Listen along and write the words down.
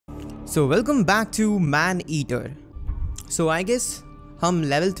So welcome back to man eater. So I guess हम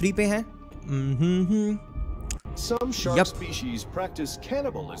level 3 पे हैं। Some shark species practice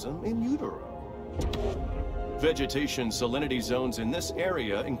cannibalism in utero. Vegetation salinity zones in this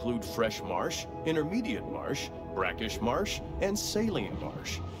area include fresh marsh, intermediate marsh, brackish marsh, and saline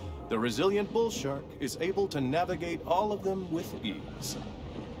marsh. The resilient bull shark is able to navigate all of them with ease.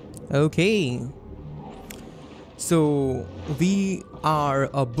 Okay. So we are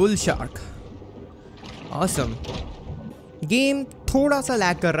a bull shark. Awesome. Game थोड़ा सा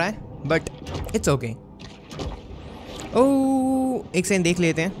lag कर रहा है, but it's okay. ओह, एक second देख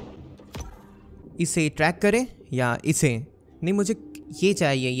लेते हैं, इसे ट्रैक करें या इसे नहीं। मुझे ये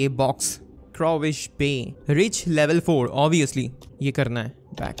चाहिए, ये बॉक्स क्रॉफिश बे रिच लेवल 4 ऑब्वियसली ये करना है।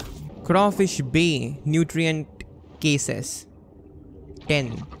 Back क्रॉफिश bay nutrient cases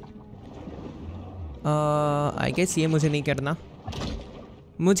 10। I guess ये मुझे नहीं करना,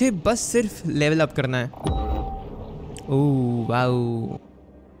 मुझे बस सिर्फ लेवल अप करना है। ओह वाओ,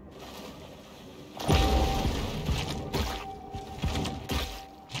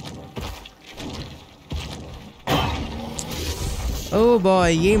 ओह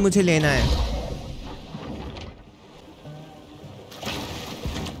बॉय, ये मुझे लेना है।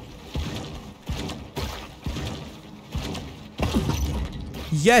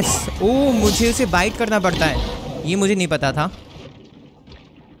 यस, ओह मुझे उसे बाइट करना पड़ता है, ये मुझे नहीं पता था।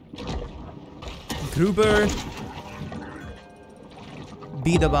 ग्रुपर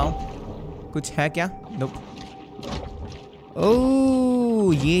बी दबाओ, कुछ है क्या? नोप।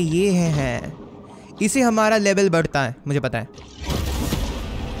 ओह ये है, इसे हमारा लेवल बढ़ता है, मुझे पता है।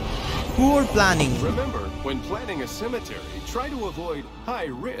 Poor planning. Remember, when planning a cemetery, try to avoid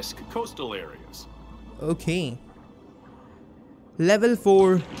high-risk coastal areas. Okay. Level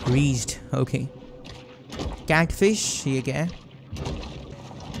 4 reached. Okay. Catfish, ये क्या है?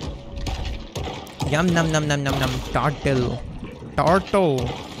 Yum num num num num num. Turtle.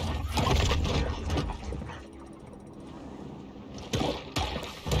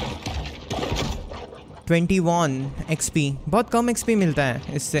 21 XP, बहुत कम XP मिलता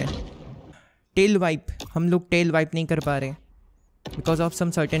है इससे। टेल वाइप, हम लोग टेल वाइप नहीं कर पा रहे because of some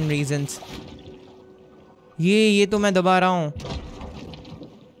certain reasons. ये तो मैं दबा रहा हूँ।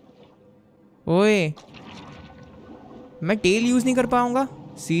 ओए, मैं टेल यूज नहीं कर पाऊंगा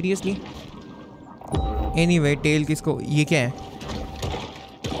सीरियसली। एनीवे, टेल किसको, ये क्या है?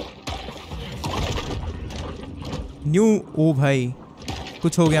 न्यू, ओ भाई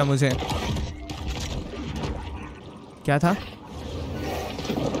कुछ हो गया मुझे। क्या था?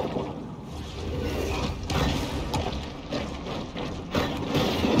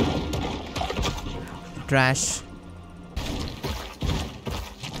 Trash.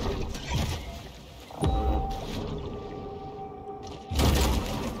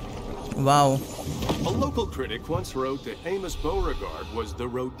 Wow. A local critic once wrote that Amos Beauregard was the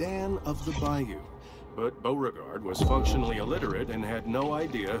Rodan of the bayou. But Beauregard was functionally illiterate and had no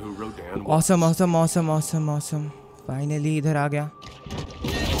idea who Rodan was. Awesome. Finally इधर आ गया।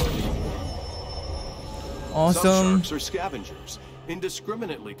 Awesome. Some sharks are scavengers,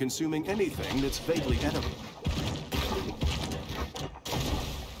 indiscriminately consuming anything that's vaguely edible.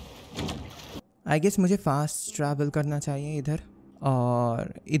 I guess मुझे fast travel करना चाहिए इधर,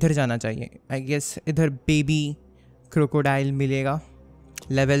 और इधर जाना चाहिए। आई गेस इधर बेबी क्रोकोडाइल मिलेगा,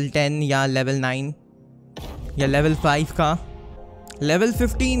 लेवल 10 या लेवल 9 या लेवल 5 का। लेवल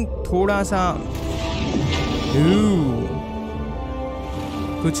 15 थोड़ा सा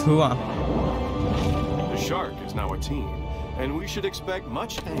कुछ हुआ। The shark is now a teen, and we should expect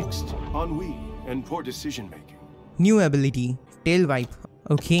much angst, ennui, and poor decision making. New ability tell wipe.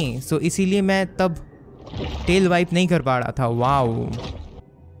 Okay, सो इसीलिए मैं तब टेल वाइप नहीं कर पा रहा था। वाओ,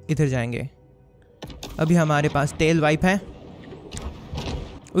 इधर जाएंगे। अभी हमारे पास टेल वाइप है,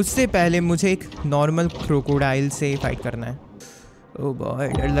 उससे पहले मुझे एक नॉर्मल क्रोकोडाइल से फाइट करना है। ओह बॉय,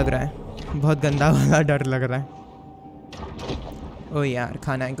 डर लग रहा है, बहुत गंदा वाला डर लग रहा है। ओ यार,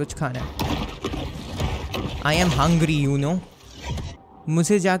 खाना है, कुछ खाना है। I am hungry you know.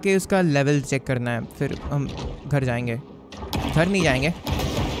 मुझे जाके उसका लेवल चेक करना है, फिर हम घर जाएंगे। घर नहीं जाएंगे,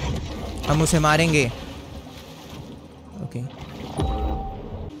 हम उसे मारेंगे। ओके,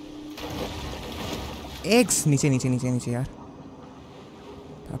 एक्स नीचे यार।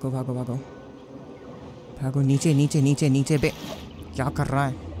 भागो नीचे बे, क्या कर रहा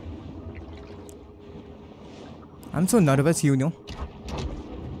है? I'm so nervous, you know.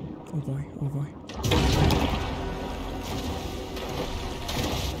 Oh boy.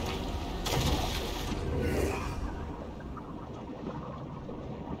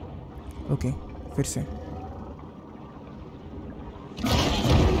 Okay, फिर से।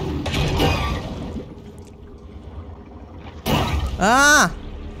 आ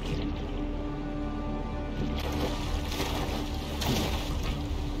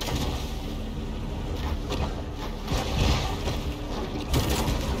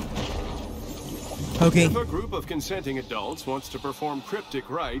Okay. If a group of consenting adults wants to perform cryptic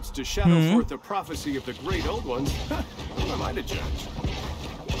rites to shadow forth the prophecy of the great old ones, who am I to judge?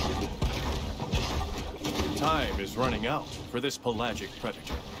 Time is running out for this pelagic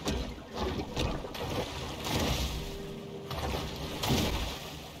predator.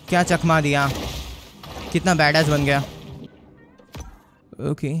 क्या चकमा दिया, कितना badass बन गया।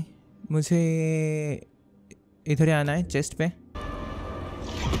 Okay मुझे इधर ही आना है chest पे।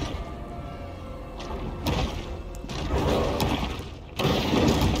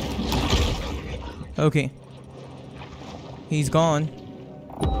 Okay he is gone.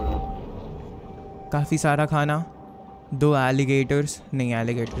 काफ़ी सारा खाना, 2 एलिगेटर्स नहीं,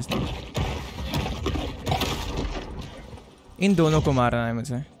 एलिगेटर्स नहीं, इन दोनों को मारना है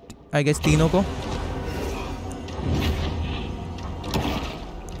मुझे, आई गेस तीनों को।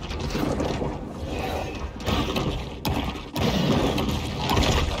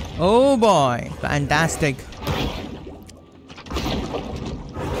 Oh boy fantastic.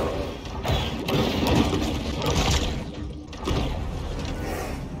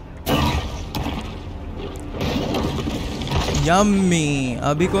 यम्मी।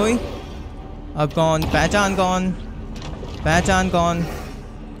 अभी कोई, अब कौन, पहचान कौन, पहचान कौन,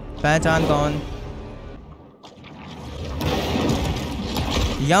 पहचान कौन।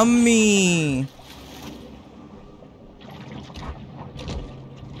 Yummy.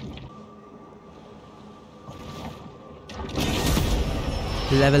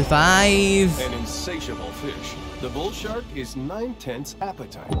 Level 5. An insatiable fish. The bull shark is 9/10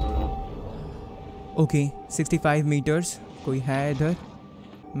 appetite. Okay 65 metres कोई है इधर,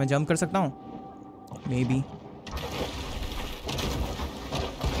 मैं जंप कर सकता हूँ मे बी।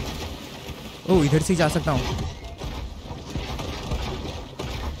 ओह इधर से जा सकता हूँ।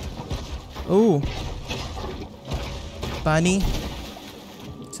 ओह पानी,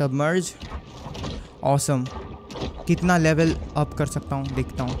 सबमर्ज, ऑसम। कितना लेवल अप कर सकता हूँ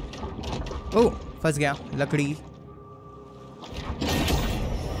देखता हूँ। ओह फंस गया, लकड़ी।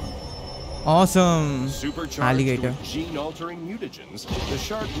 Awesome. Supercharged Alligator. with gene-altering mutagens, the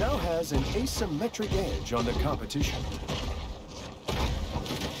shark now has an asymmetric edge on the competition.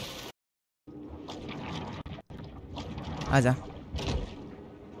 आजा।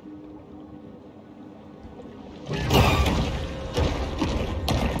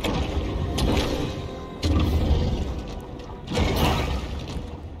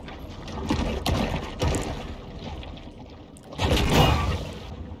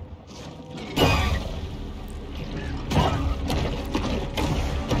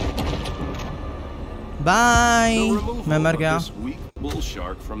 बाय। मैं मर गया। Bull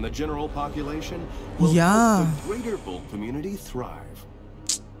shark from the general population will help the greater bull community thrive.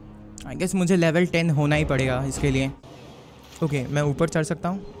 I guess मुझे level 10 होना ही पड़ेगा इसके लिए। Okay मैं ऊपर चढ़ सकता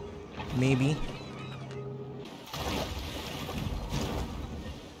हूँ may be.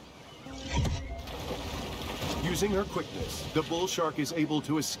 Using her quickness, the bull shark is able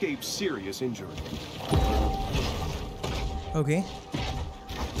to escape serious injury. Okay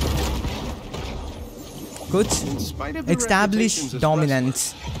कुछ establish dominance.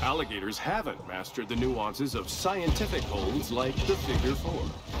 Alligators haven't mastered the nuances of scientific holds like the figure 4.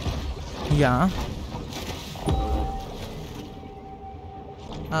 Yeah.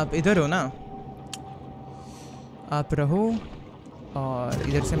 आप इधर हो ना, आप रहो और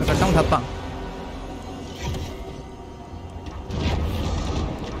इधर से मैं करता हूँ धप्पा।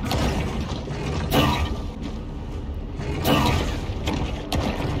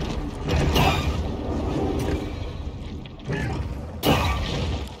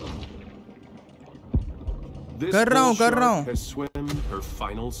 कर रहा हूँ। Has swum her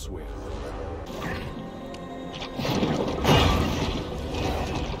final swim.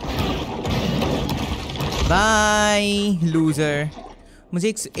 Bye loser. मुझे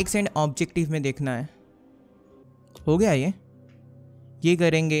एक सेकंड ऑब्जेक्टिव में देखना है। हो गया ये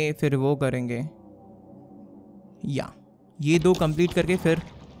करेंगे फिर वो करेंगे, या ये 2 कंप्लीट करके फिर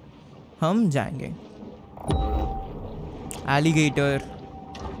हम जाएंगे। Alligator,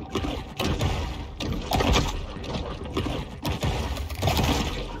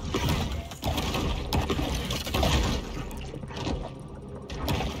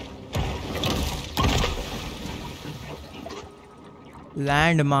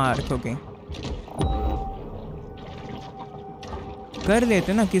 landmark. ओके कर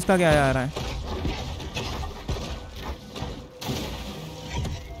लेते ना, किसका क्या आ रहा है।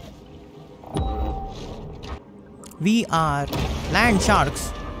 We are land sharks.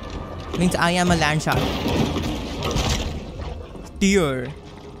 Means I am a land shark. Deer.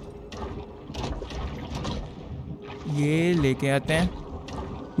 ये लेके आते हैं.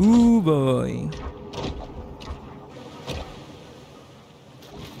 Ooh boy.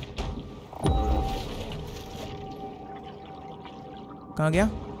 कहाँ गया?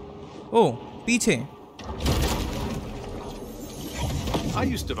 ओ पीछे. I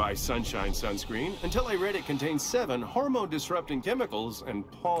used to buy Sunshine sunscreen until I read it contains 7 hormone-disrupting chemicals and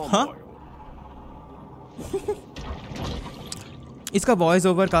palm oil. इसका वॉइस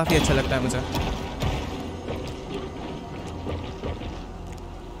ओवर काफी अच्छा लगता है मुझे.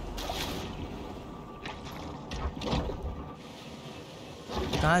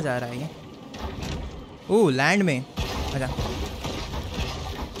 कहाँ जा रहा है ये? ओ लैंड में. अच्छा.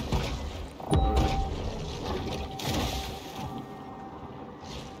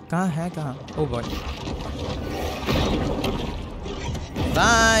 कहाँ है कहाँ? Oh boy.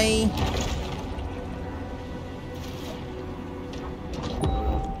 बाय.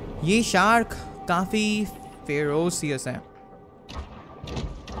 ये शार्क काफी फेरोसियस है.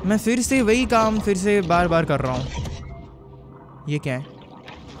 मैं फिर से वही काम फिर से बार बार कर रहा हूँ. ये क्या है?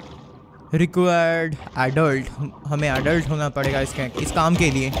 Required adult. हमें एडल्ट होना पड़ेगा इस काम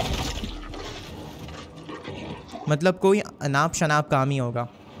के लिए. मतलब कोई अनाप शनाप काम ही होगा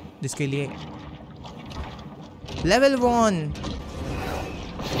जिसके लिए. लेवल 1.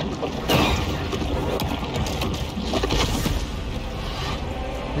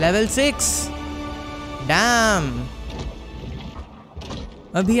 लेवल 6. डैम.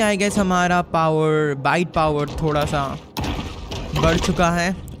 अभी आई गेस हमारा पावर बाइट पावर थोड़ा सा बढ़ चुका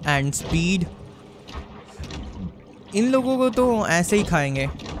है. And speed. इन लोगों को तो ऐसे ही खाएंगे.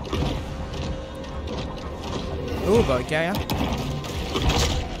 ओह भाई क्या यार.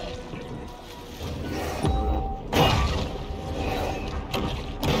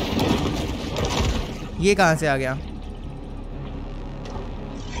 ये कहाँ से आ गया?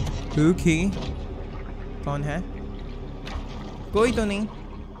 ओके. कौन है? कोई तो नहीं.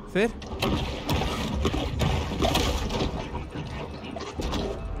 फिर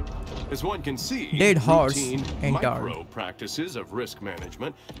as one can see, dead horse routine entered. micro practices of risk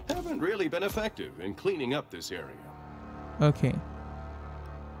management haven't really been effective in cleaning up this area. Okay.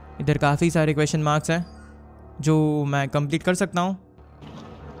 इधर काफ़ी सारे क्वेश्चन मार्क्स हैं जो मैं कंप्लीट कर सकता हूँ.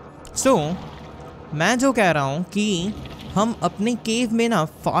 सो मैं जो कह रहा हूँ कि हम अपने केव में ना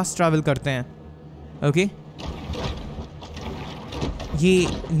फास्ट ट्रैवल करते हैं. ओके. ये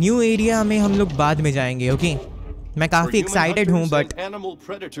न्यू एरिया में हम लोग बाद में जाएंगे. ओके. मैं काफ़ी एक्साइटेड हूँ बट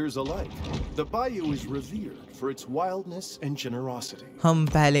हम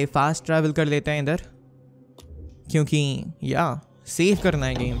पहले फास्ट ट्रैवल कर लेते हैं इधर क्योंकि या सेव करना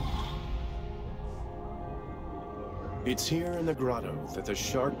है game. It's here in the grotto that the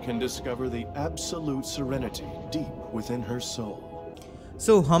shark can discover the absolute serenity deep within her soul.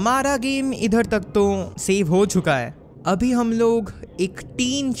 So हमारा गेम इधर तक तो सेव हो चुका है. अभी हम लोग एक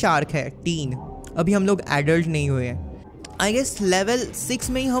टीन शार्क है. टीन. अभी हम लोग एडल्ट नहीं हुए हैं. आई गेस लेवल 6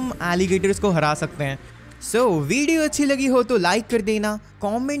 में ही हम एलिगेटर्स को हरा सकते हैं. सो वीडियो अच्छी लगी हो तो लाइक कर देना.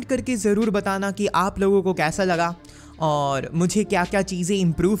 कमेंट करके ज़रूर बताना कि आप लोगों को कैसा लगा और मुझे क्या क्या चीज़ें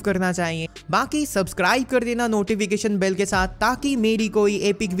इम्प्रूव करना चाहिए. बाकी सब्सक्राइब कर देना नोटिफिकेशन बेल के साथ ताकि मेरी कोई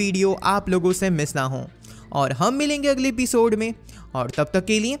एपिक वीडियो आप लोगों से मिस ना हो. और हम मिलेंगे अगले एपिसोड में और तब तक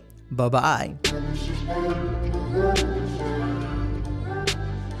के लिए bye bye.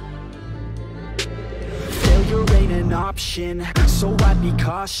 Failure ain't an option, so I'd be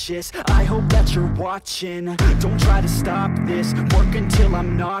cautious. I hope that you're watching. Don't try to stop this, work until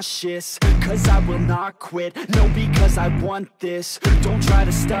I'm nauseous. Cause I will not quit, no, because I want this. Don't try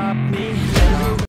to stop me.